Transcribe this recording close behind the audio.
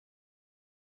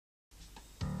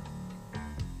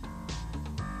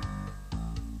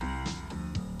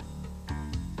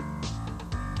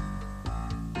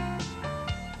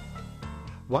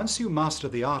Once you master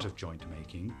the art of joint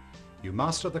making, you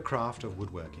master the craft of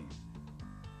woodworking.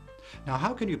 Now,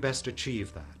 how can you best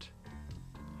achieve that?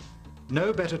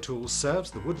 No better tool serves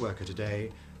the woodworker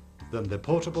today than the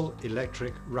portable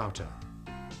electric router.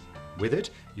 With it,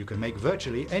 you can make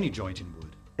virtually any joint in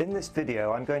wood. In this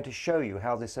video, I'm going to show you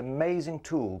how this amazing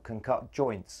tool can cut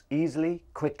joints easily,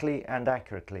 quickly and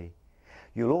accurately.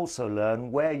 You'll also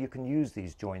learn where you can use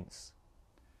these joints.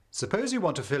 Suppose you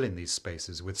want to fill in these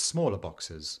spaces with smaller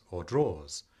boxes or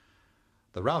drawers.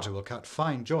 The router will cut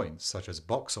fine joints such as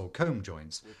box or comb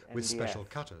joints with special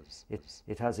cutters.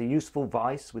 It has a useful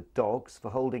vise with dogs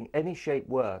for holding any shape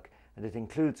work, and it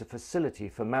includes a facility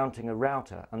for mounting a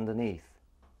router underneath.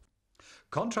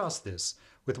 Contrast this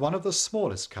with one of the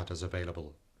smallest cutters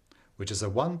available, which is a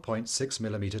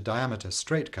 1.6mm diameter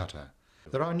straight cutter.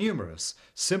 There are numerous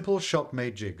simple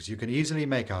shop-made jigs you can easily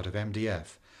make out of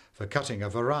MDF for cutting a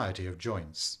variety of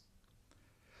joints.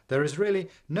 There is really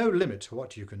no limit to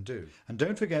what you can do. And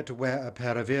don't forget to wear a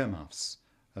pair of earmuffs,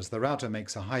 as the router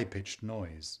makes a high-pitched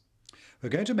noise. We're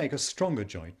going to make a stronger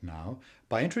joint now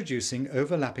by introducing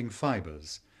overlapping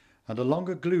fibres and a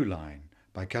longer glue line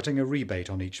by cutting a rebate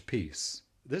on each piece.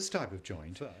 This type of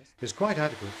joint is quite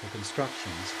adequate for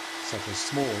constructions such as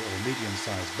small or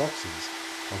medium-sized boxes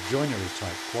of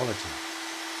joinery-type quality.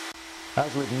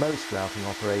 As with most routing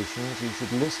operations, you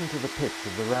should listen to the pitch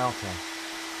of the router.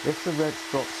 If the revs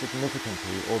drop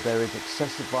significantly or there is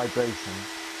excessive vibration,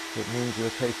 it means you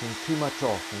are taking too much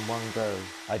off in one go.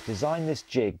 I designed this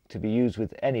jig to be used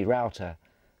with any router.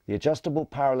 The adjustable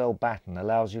parallel batten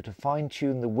allows you to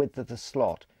fine-tune the width of the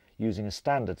slot using a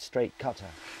standard straight cutter.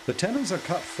 The tenons are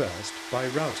cut first by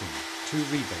routing 2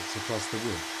 rebates across the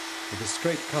wood with a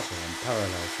straight cutter and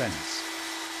parallel fence.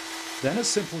 Then a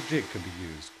simple jig can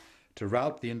be used to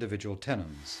route the individual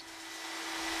tenons.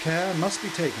 Care must be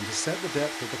taken to set the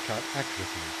depth of the cut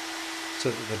accurately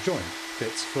so that the joint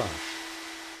fits flush.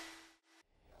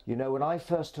 You know, when I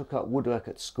first took up woodwork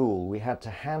at school, we had to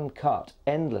hand cut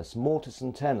endless mortise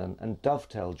and tenon and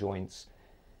dovetail joints.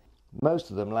 Most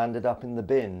of them landed up in the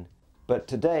bin. But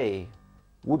today,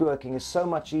 woodworking is so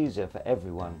much easier for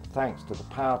everyone thanks to the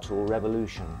power tool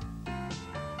revolution.